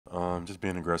Just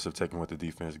being aggressive, taking what the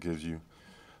defense gives you,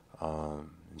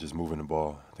 just moving the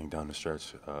ball. I think down the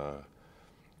stretch,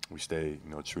 we stayed,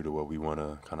 true to what we want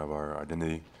to, kind of our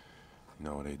identity.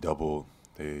 They doubled.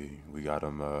 We got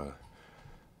them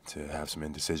to have some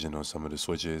indecision on some of the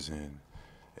switches, and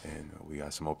we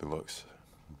got some open looks.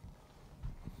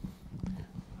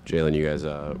 Jaylen, you guys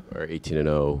are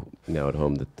 18-0 now at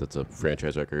home. That's a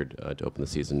franchise record to open the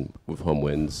season with home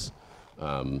wins.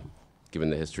 Given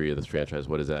the history of this franchise,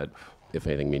 what does that, if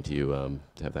anything, mean to you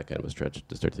to have that kind of a stretch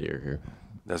to start the year here?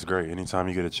 That's great. Anytime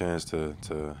you get a chance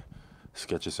to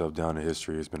sketch yourself down in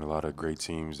history, there's been a lot of great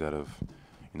teams that have,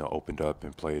 opened up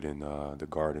and played in the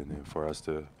Garden. And for us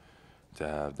to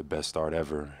have the best start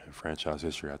ever in franchise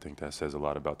history, I think that says a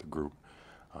lot about the group.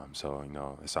 So,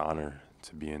 it's an honor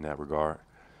to be in that regard.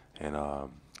 And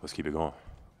let's keep it going.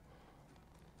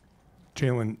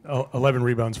 Jaylen, 11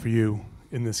 rebounds for you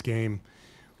in this game.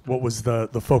 What was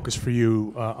the focus for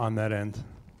you on that end?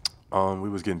 We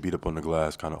was getting beat up on the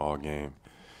glass kind of all game.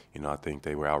 I think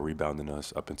they were out-rebounding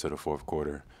us up into the fourth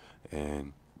quarter.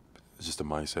 And it's just a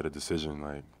mindset, a decision.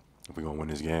 Like, if we're going to win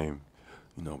this game,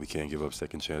 we can't give up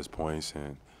second-chance points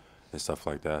and stuff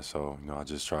like that. So, I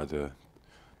just tried to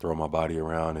throw my body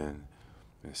around and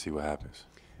see what happens.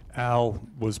 Al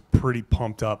was pretty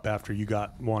pumped up after you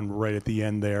got one right at the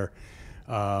end there.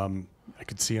 I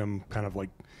could see him kind of like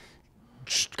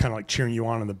cheering you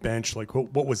on the bench. Like,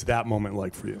 what was that moment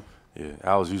like for you? Yeah,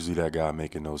 Al's usually that guy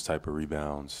making those type of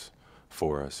rebounds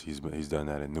for us. He's done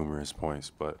that at numerous points,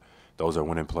 but those are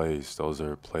winning plays. Those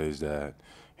are plays that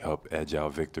help edge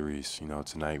out victories.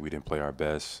 Tonight we didn't play our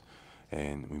best,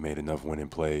 and we made enough winning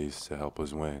plays to help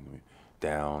us win. We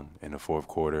down in the fourth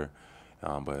quarter,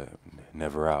 but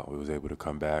never out. We was able to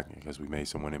come back because we made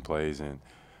some winning plays and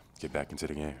get back into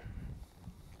the game.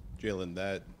 Jaylen,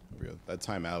 that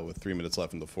timeout with 3 minutes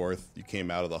left in the fourth, you came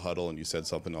out of the huddle and you said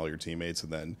something to all your teammates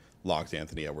and then locked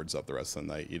Anthony Edwards up the rest of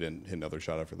the night. You didn't hit another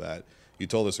shot after that. You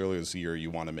told us earlier this year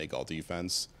you want to make all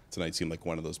defense. Tonight seemed like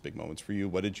one of those big moments for you.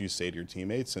 What did you say to your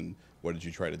teammates, and what did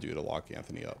you try to do to lock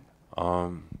Anthony up?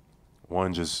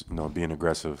 One, just being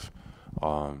aggressive,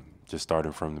 just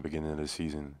starting from the beginning of the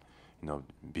season,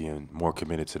 being more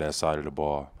committed to that side of the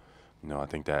ball. I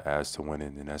think that adds to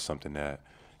winning, and that's something that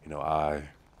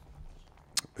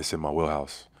it's in my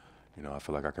wheelhouse. I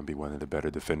feel like I can be one of the better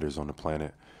defenders on the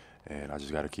planet, and I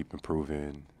just got to keep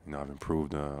improving. I've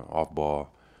improved off ball.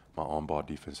 My on ball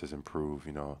defense has improved.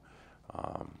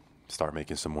 Start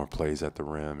making some more plays at the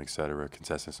rim, et cetera,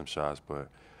 contesting some shots. But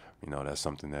that's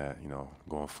something that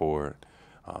going forward.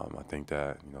 I think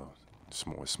that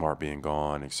Smart being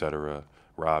gone, et cetera,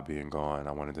 Rob being gone,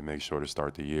 I wanted to make sure to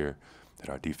start the year that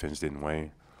our defense didn't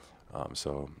wane.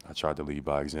 So I tried to lead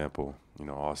by example,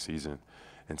 all season.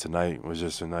 And tonight was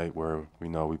just a night where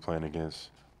we playing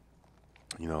against,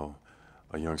 a young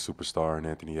superstar in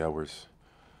Anthony Edwards,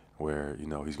 where,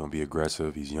 he's going to be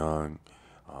aggressive, he's young,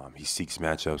 he seeks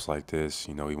matchups like this.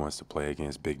 He wants to play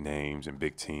against big names and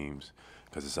big teams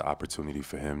because it's an opportunity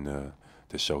for him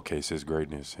to showcase his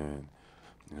greatness. And,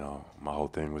 my whole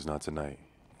thing was not tonight.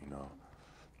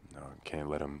 Can't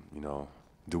let him,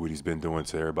 do what he's been doing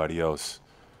to everybody else.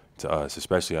 To us,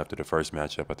 especially after the first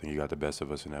matchup. I think he got the best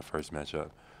of us in that first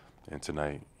matchup. And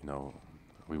tonight,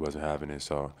 we wasn't having it.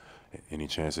 So any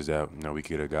chances that, we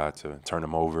could have got to turn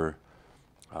him over,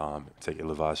 take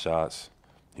ill-advised shots.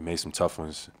 He made some tough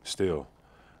ones still.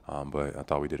 But I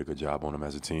thought we did a good job on him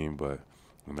as a team. But,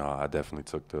 I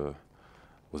definitely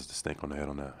was the snake on the head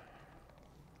on that.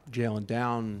 Jaylen,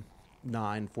 down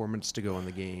 9, 4 minutes to go in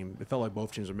the game. It felt like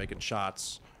both teams were making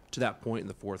shots to that point in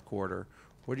the fourth quarter.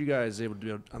 What are you guys able to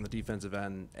do on the defensive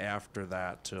end after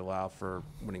that to allow for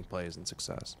winning plays and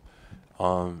success?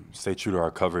 Stay true to our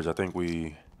coverage. I think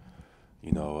I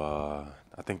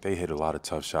think they hit a lot of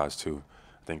tough shots too.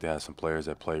 I think they had some players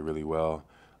that played really well.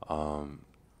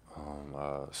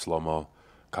 Slow-mo,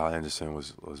 Kyle Anderson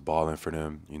was balling for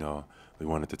them. We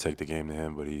wanted to take the game to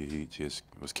him, but he just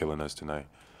was killing us tonight.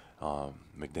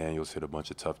 McDaniels hit a bunch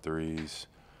of tough threes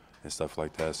and stuff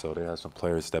like that. So they had some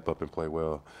players step up and play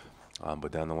well.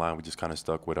 But down the line, we just kind of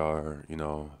stuck with our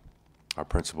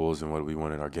principles and what we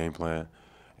wanted, our game plan.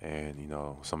 And,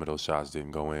 some of those shots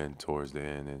didn't go in towards the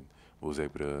end, and we was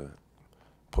able to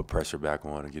put pressure back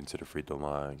on and get into the free throw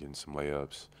line, getting some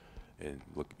layups. And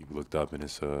looked up, and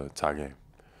it's a tie game.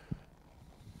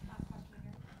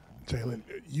 Jaylen,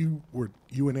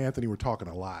 you and Anthony were talking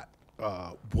a lot.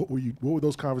 What were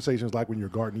those conversations like when you're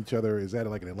guarding each other? Is that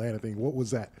like an Atlanta thing? What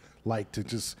was that like to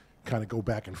just kind of go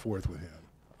back and forth with him?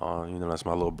 That's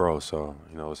my little bro, so,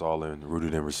 it's all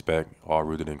rooted in respect, all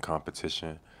rooted in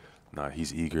competition.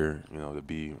 He's eager, to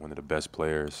be one of the best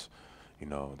players, you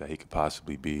know, that he could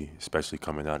possibly be, especially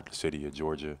coming out of the city of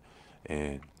Georgia.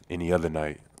 And any other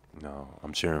night, you know,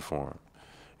 I'm cheering for him.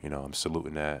 You know, I'm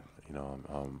saluting that. You know,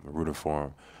 I'm rooting for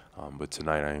him. But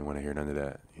tonight, I ain't want to hear none of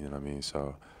that. You know what I mean?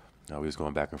 So, you know, we was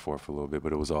going back and forth for a little bit,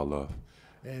 but it was all love.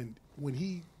 And when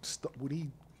he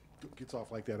gets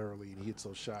off like that early and he hits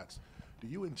those shots, do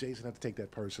you and Jason have to take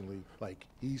that personally? Like,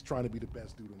 he's trying to be the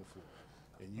best dude on the floor,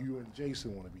 and you and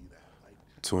Jason want to be that. Like,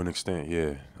 to an extent,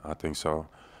 yeah, I think so.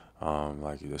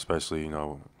 Like, especially, you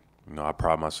know, I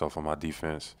pride myself on my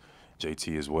defense.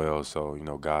 JT as well. So, you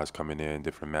know, guys coming in,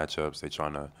 different matchups, they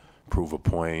trying to prove a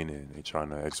point and they trying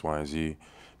to X, Y, and Z.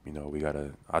 You know,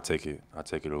 I take it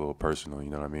a little personal, you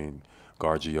know what I mean?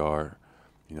 Guard your yard,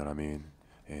 you know what I mean?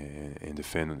 And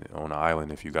defend on the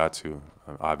island if you got to.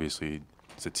 Obviously,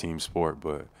 it's a team sport,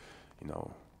 but, you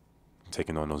know,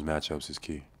 taking on those matchups is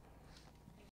key.